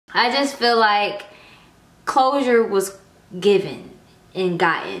I just feel like closure was given and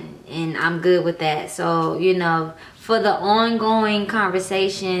gotten, and I'm good with that. So, you know, for the ongoing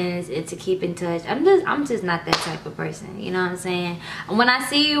conversations and to keep in touch, I'm just not that type of person, you know what I'm saying? When I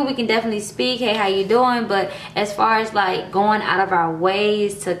see you, we can definitely speak, hey, how you doing? But as far as like going out of our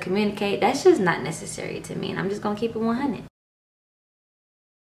ways to communicate, that's just not necessary to me, and I'm just gonna keep it 100.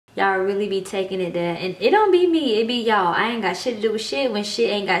 Y'all really be taking it there, and it don't be me, it be y'all. I ain't got shit to do with shit when shit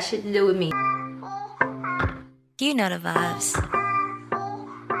ain't got shit to do with me. You know the vibes.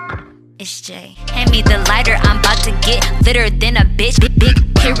 It's Jay. Hand me the lighter, I'm about to get litter than a bitch.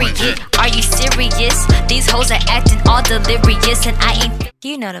 Big period. Are you serious? These hoes are acting all delirious, and I ain't.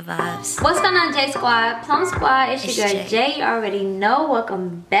 You know the vibes. What's going on, J Squad? Plum Squad, it's your girl Jay. You already know.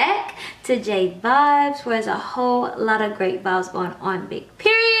 Welcome back to J Vibes, where there's a whole lot of great vibes going on. Big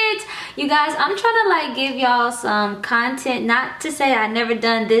periods. You guys, I'm trying to like give y'all some content. Not to say I never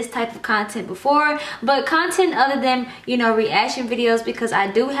done this type of content before, but content other than, you know, reaction videos, because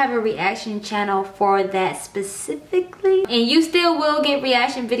I do have a reaction channel for that specifically, and you still will get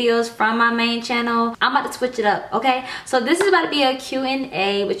reaction videos from my main channel. I'm about to switch it up, okay? So this is about to be a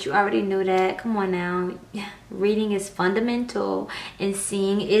Q&A, but you already knew that. Come on now. Reading is fundamental and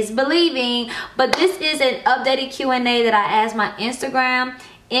seeing is believing. But this is an updated Q&A that I asked my Instagram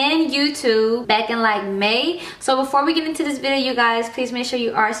and YouTube back in like May. So before we get into this video, you guys, please make sure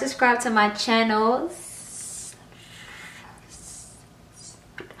you are subscribed to my channel.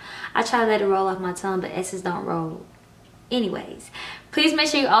 I try to let it roll off my tongue, but S's don't roll. Anyways, please make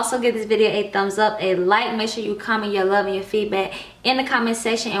sure you also give this video a thumbs up, a like. Make sure you comment your love and your feedback in the comment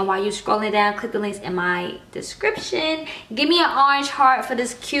section, and while you're scrolling down, click the links in my description. Give me an orange heart for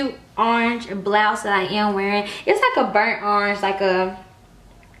this cute orange blouse that I am wearing. It's like a burnt orange,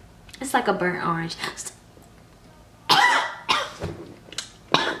 it's like a burnt orange.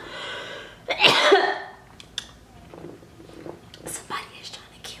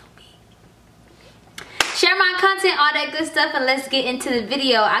 Share my content, all that good stuff, and let's get into the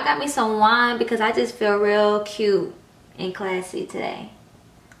video. I got me some wine because I just feel real cute and classy today.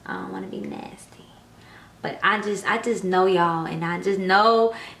 I don't want to be nasty, but I just know y'all, and I just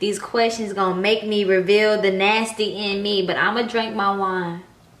know these questions gonna make me reveal the nasty in me. But I'm gonna drink my wine.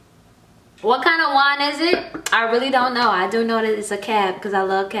 What kind of wine is it? I really don't know. I do know that it's a cab because I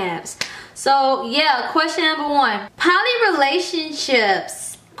love cabs. So yeah, question number 1: poly relationships.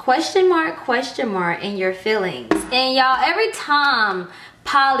 Question mark in your feelings. And y'all, every time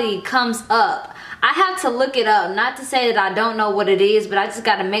poly comes up, I have to look it up. Not to say that I don't know what it is, but I just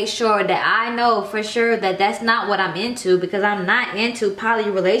got to make sure that I know for sure that that's not what I'm into, because I'm not into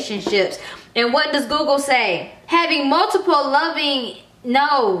poly relationships. And what does Google say? Having multiple loving,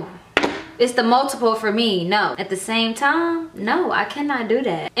 no. It's the multiple for me, no. At the same time, no, I cannot do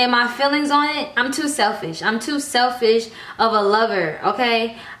that. And my feelings on it, I'm too selfish. I'm too selfish of a lover,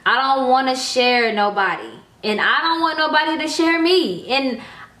 okay? I don't want to share nobody. And I don't want nobody to share me. And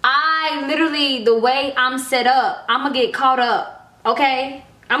I literally, the way I'm set up, I'm going to get caught up, okay?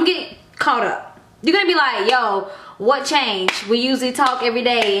 I'm going to get caught up. You're going to be like, yo, what changed? We usually talk every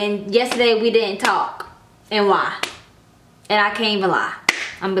day, and yesterday we didn't talk. And why? And I can't even lie.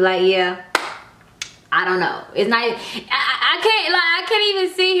 I'm going to be like, yeah. I don't know. It's not. I can't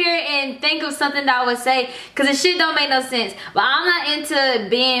even sit here and think of something that I would say, because the shit don't make no sense. But I'm not into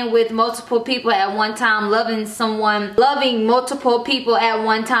being with multiple people at one time, loving multiple people at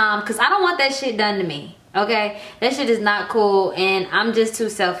one time, because I don't want that shit done to me. Okay, that shit is not cool, and I'm just too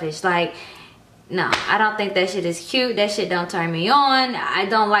selfish. Like, no, I don't think that shit is cute. That shit don't turn me on. I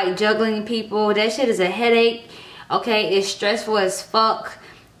don't like juggling people. That shit is a headache. Okay, it's stressful as fuck.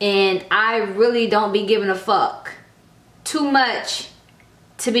 And I really don't be giving a fuck too much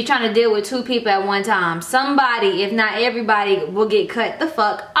to be trying to deal with 2 people at one time. Somebody, if not everybody, will get cut the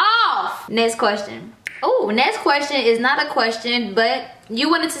fuck off. Next question. Oh, next question is not a question, but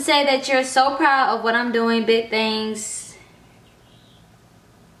you wanted to say that you're so proud of what I'm doing. Big things.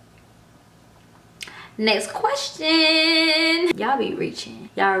 Next question. Y'all be reaching.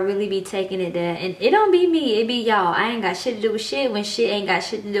 Y'all really be taking it there, and it don't be me, it be y'all. I ain't got shit to do with shit when shit ain't got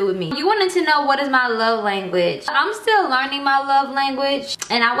shit to do with me. You wanted to know what is my love language. I'm still learning my love language,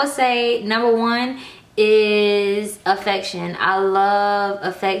 and I would say number 1 is affection. I love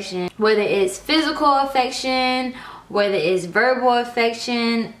affection, whether it's physical affection, whether it's verbal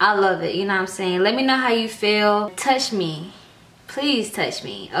affection. I love it, you know what I'm saying? Let me know how you feel. Touch me. Please touch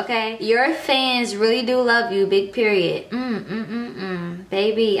me, okay? Your fans really do love you, big period.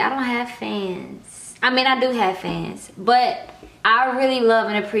 Baby, I don't have fans. I mean, I do have fans, but I really love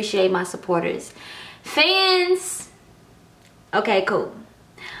and appreciate my supporters. Fans, okay, cool.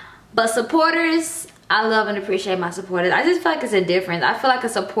 But supporters, I love and appreciate my supporters. I just feel like it's a difference. I feel like a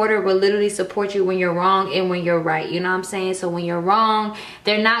supporter will literally support you when you're wrong and when you're right. You know what I'm saying? So when you're wrong,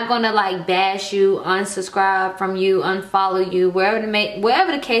 they're not gonna like bash you, unsubscribe from you, unfollow you,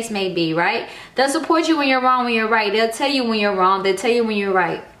 wherever the case may be, right? They'll support you when you're wrong, when you're right. They'll tell you when you're wrong. They'll tell you when you're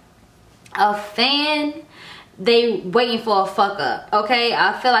right. A fan, they waiting for a fuck up, okay?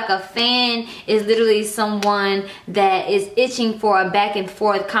 I feel like a fan is literally someone that is itching for a back and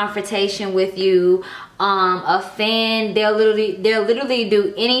forth confrontation with you. A fan, they'll literally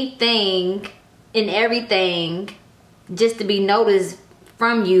do anything and everything just to be noticed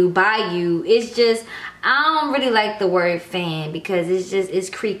from you, by you. It's just, I don't really like the word fan because it's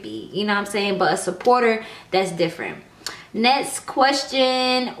creepy, you know what I'm saying? But a supporter, that's different. Next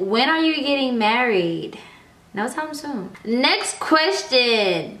question, when are you getting married? No time soon. Next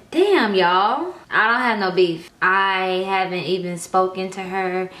question. Damn, y'all. I don't have no beef. I haven't even spoken to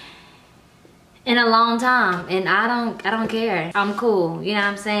her in a long time, and I don't care. I'm cool. You know what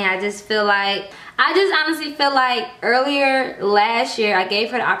I'm saying? I just honestly feel like earlier last year I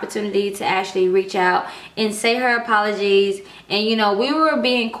gave her the opportunity to actually reach out and say her apologies, and you know, we were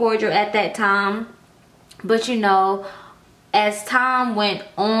being cordial at that time, but you know, as time went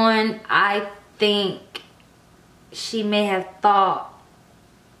on, I think she may have thought,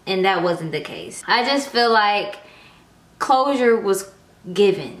 and that wasn't the case. I just feel like closure was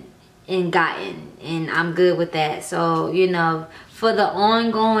given and gotten, and I'm good with that. So, you know, for the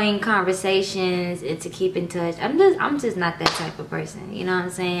ongoing conversations and to keep in touch, I'm just not that type of person, you know what I'm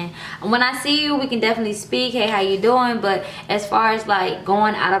saying? When I see you, we can definitely speak, hey, how you doing? But as far as like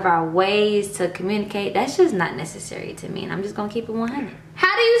going out of our ways to communicate, that's just not necessary to me, and I'm just gonna keep it 100.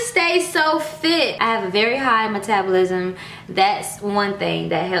 How do you stay so fit? I have a very high metabolism. That's one thing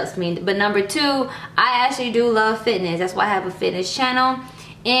that helps me. But number two, I actually do love fitness. That's why I have a fitness channel,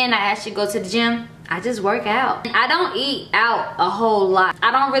 and I actually go to the gym. I just work out. I don't eat out a whole lot.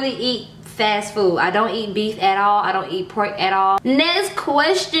 I don't really eat fast food. I don't eat beef at all. I don't eat pork at all. Next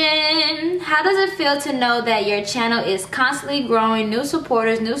question. How does it feel to know that your channel is constantly growing, new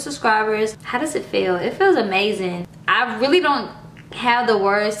supporters, new subscribers? How does it feel? It feels amazing. I really don't have the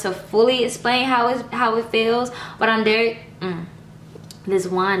words to fully explain how it feels, but I'm very this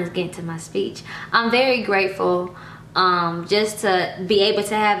wine is getting to my speech. I'm very grateful just to be able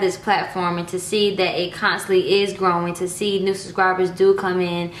to have this platform and to see that it constantly is growing, to see new subscribers do come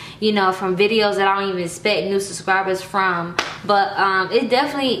in, you know, from videos that I don't even expect new subscribers from. But it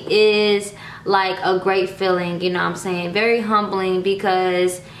definitely is like a great feeling, you know what I'm saying? Very humbling,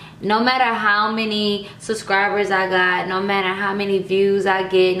 because no matter how many subscribers I got, no matter how many views I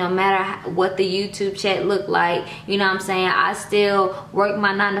get, no matter what the YouTube chat look like, you know what I'm saying, I still work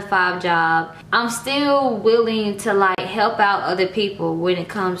my 9-to-5 job. I'm still willing to like help out other people when it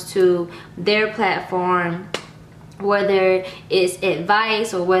comes to their platform, whether it's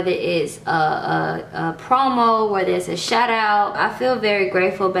advice or whether it's a promo, whether it's a shout out. I feel very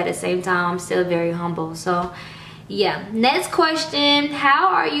grateful, but at the same time I'm still very humble. So yeah, next question. How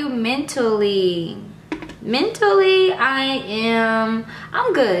are you mentally? Mentally, I'm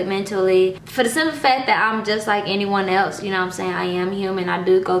good mentally, for the simple fact that I'm just like anyone else, you know what I'm saying? I am human. I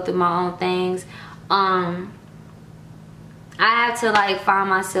do go through my own things. I have to like find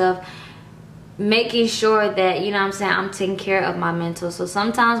myself making sure that, you know what I'm saying, I'm taking care of my mental. So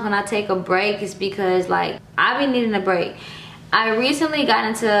sometimes when I take a break, it's because like I've been needing a break. I recently got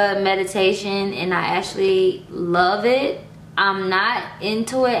into meditation and I actually love it. I'm not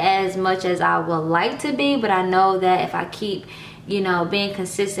into it as much as I would like to be, but I know that if I keep, you know, being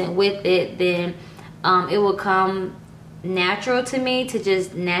consistent with it, then it will come natural to me to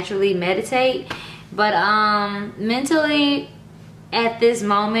just naturally meditate. But mentally, at this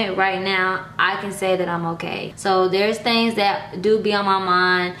moment right now, I can say that I'm okay. So there's things that do be on my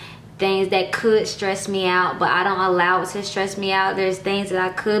mind, things that could stress me out, but I don't allow it to stress me out. There's things that I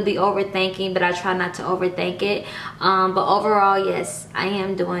could be overthinking, but I try not to overthink it. But overall, yes, I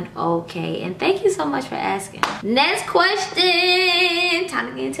am doing okay. And thank you so much for asking. Next question.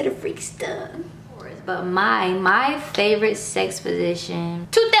 Time to get into the freak stuff. But my favorite sex position.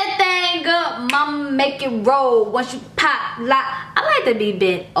 Toot that thing up, mama, make it roll. Once you pop, lock. I like to be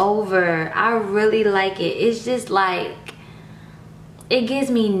bent over. I really like it. It's just like, it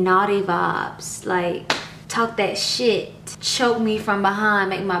gives me naughty vibes. Like, talk that shit, choke me from behind,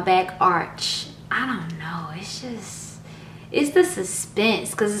 make my back arch. I don't know, it's just, it's the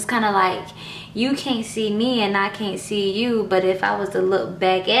suspense, because it's kind of like you can't see me and I can't see you, but if I was to look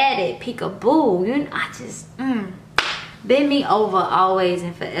back at it, peekaboo, you know, I just bend me over always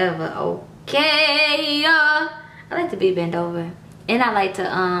and forever. Okay, I like to be bent over. And I like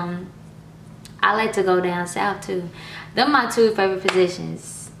to go down south too. Them are my 2 favorite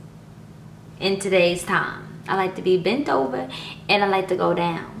positions in today's time. I like to be bent over, and I like to go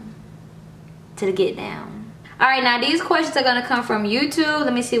down to the get down. All right, now these questions are gonna come from YouTube.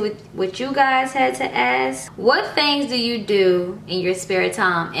 Let me see what you guys had to ask. What things do you do in your spare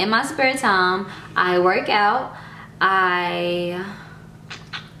time? In my spare time, I work out. I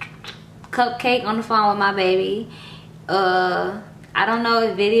cupcake on the phone with my baby. I don't know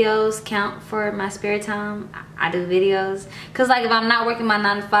if videos count for my spare time. I do videos. Cause like if I'm not working my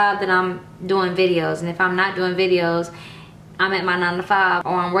 9 to 5, then I'm doing videos. And if I'm not doing videos, I'm at my 9 to 5,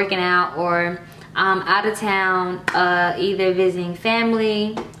 or I'm working out, or I'm out of town, either visiting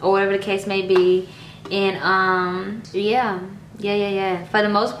family or whatever the case may be. And yeah. For the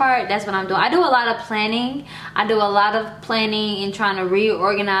most part, that's what I'm doing. I do a lot of planning. I do a lot of planning and trying to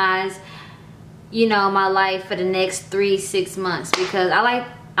reorganize, you know, my life for the next 3-6 months, because I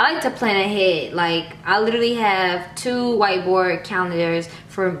like to plan ahead. Like I literally have 2 whiteboard calendars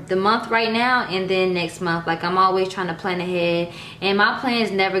for the month right now and then next month. Like I'm always trying to plan ahead, and my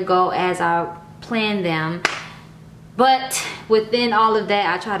plans never go as I plan them. But within all of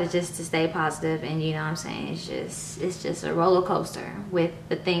that, I try to stay positive, and you know what I'm saying, it's just a roller coaster with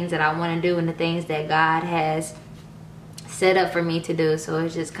the things that I want to do and the things that God has set up for me to do. So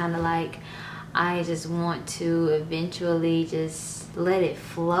it's just kind of like I just want to eventually just let it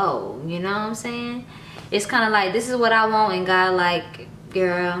flow, you know what I'm saying? It's kind of like, this is what I want, and God like,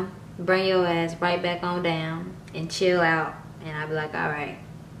 girl, bring your ass right back on down and chill out. And I'll be like, all right.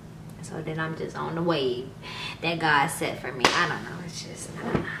 So then I'm just on the wave that God set for me. I don't know. It's just, I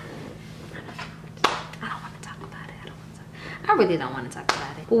don't know. I don't want to talk about it. I really don't want to talk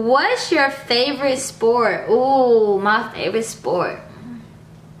about it. What's your favorite sport? Ooh, my favorite sport.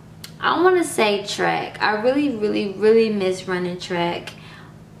 I want to say track. I really miss running track.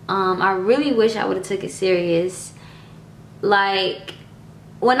 I really wish I would have took it serious. Like,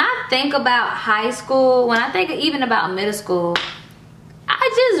 when I think about high school, when I think even about middle school,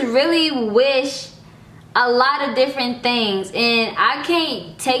 I just really wish a lot of different things, and I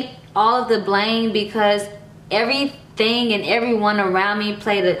can't take all of the blame because everything and everyone around me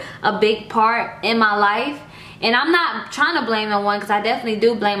played a big part in my life. And I'm not trying to blame no one, because I definitely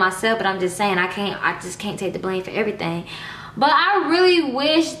do blame myself, but I'm just saying I just can't take the blame for everything. But I really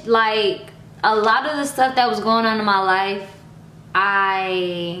wish, like, a lot of the stuff that was going on in my life,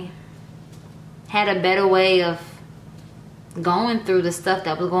 I had a better way of going through the stuff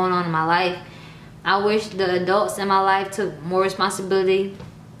that was going on in my life. I wish the adults in my life took more responsibility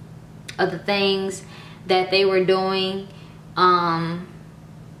of the things that they were doing,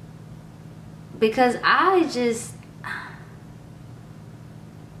 because I just,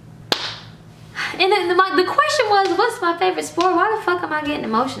 and then the question was, what's my favorite sport? Why the fuck am I getting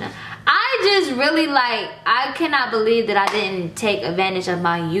emotional? I just really, like, I cannot believe that I didn't take advantage of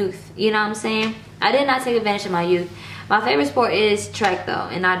my youth. You know what I'm saying? I did not take advantage of my youth. My favorite sport is track though,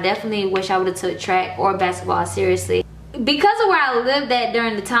 and I definitely wish I would have took track or basketball seriously. Because of where I lived at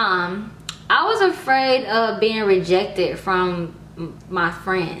during the time, I was afraid of being rejected from my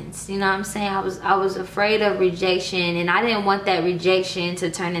friends. You know what I'm saying? I was afraid of rejection, and I didn't want that rejection to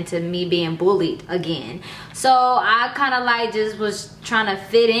turn into me being bullied again. So I kind of like just was trying to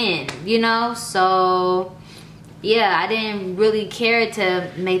fit in, you know? So yeah, I didn't really care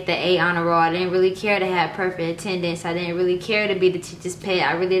to make the A honor roll. I didn't really care to have perfect attendance. I didn't really care to be the teacher's pet.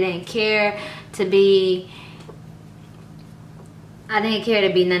 I really didn't care to be, I didn't care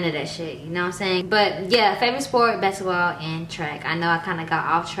to be none of that shit, you know what I'm saying? But yeah, favorite sport, basketball and track. I know I kind of got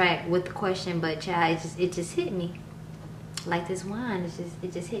off track with the question, but child, it just hit me. Like this wine,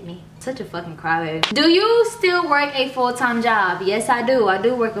 it just hit me. Such a fucking crybaby. Do you still work a full-time job? Yes, I do. I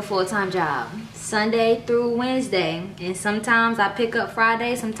do work a full-time job. Sunday through Wednesday, and sometimes I pick up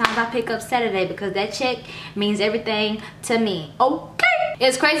Friday, sometimes I pick up Saturday, because that check means everything to me. Okay,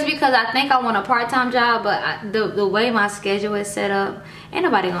 it's crazy because I think I want a part-time job, but the way my schedule is set up, ain't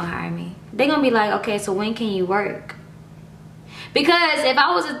nobody gonna hire me. They gonna be like, okay, so when can you work? Because if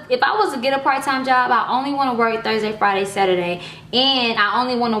I was to get a part-time job, I only want to work Thursday, Friday, Saturday, and I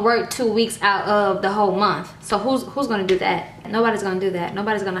only want to work 2 weeks out of the whole month. So who's gonna do that? Nobody's gonna do that.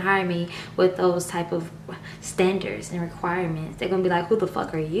 Nobody's gonna hire me with those type of standards and requirements. They're gonna be like, who the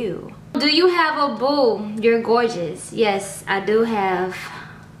fuck are you? Do you have a boo? You're gorgeous. Yes, I do have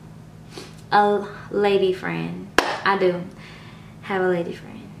a lady friend. I do have a lady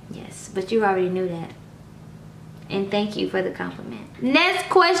friend. Yes, but you already knew that. And thank you for the compliment. Next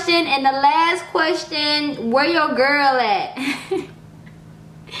question and the last question, where your girl at?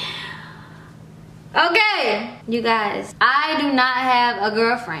 Okay, you guys, I do not have a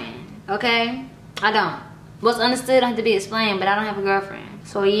girlfriend, okay? I don't. What's understood don't have to be explained, but I don't have a girlfriend.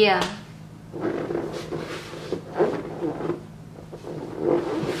 So yeah.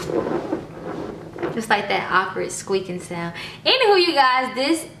 Just like that awkward squeaking sound. Anywho, you guys,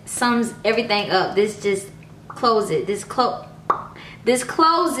 this sums everything up. This just closes. This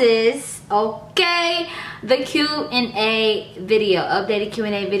closes, okay, the Q&A video, updated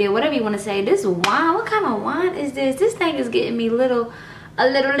Q&A video, whatever you want to say. This wine, what kind of wine is this? This thing is getting me a little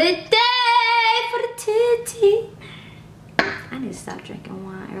lit day for the titty. I need to stop drinking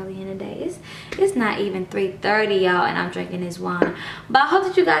wine early in the day. It's not even 3:30, y'all, and I'm drinking this wine. But I hope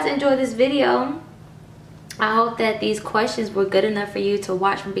that you guys enjoyed this video. I hope that these questions were good enough for you to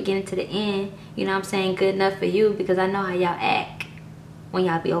watch from beginning to the end. You know what I'm saying? Good enough for you, because I know how y'all act when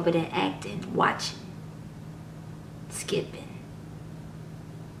y'all be over there acting, watching, skipping.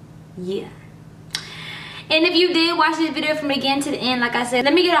 Yeah. And if you did watch this video from beginning to the end, like I said,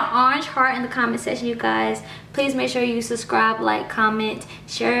 let me get an orange heart in the comment section, you guys. Please make sure you subscribe, like, comment,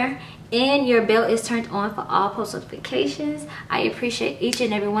 share, and your bell is turned on for all post notifications. I appreciate each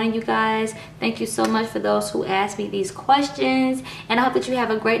and every one of you guys. Thank you so much for those who asked me these questions. And I hope that you have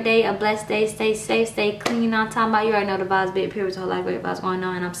a great day, a blessed day. Stay safe, stay clean. You know what I'm talking about? You already know the vibes, big periods, a whole lot of great vibes going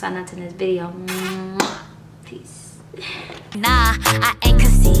on. And I'm signing out to this video. Peace. Nah, I ain't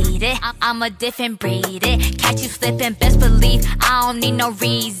conceited. I'm a different breed. Catch you slipping, best believe I don't need no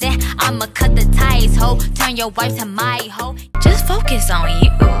reason. I'ma cut the ties, ho. Turn your wife to my hoe. Just focus on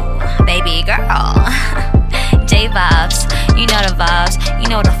you, baby girl. J vibes, you know the vibes. You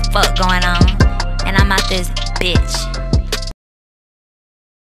know what the fuck going on. And I'm out this bitch.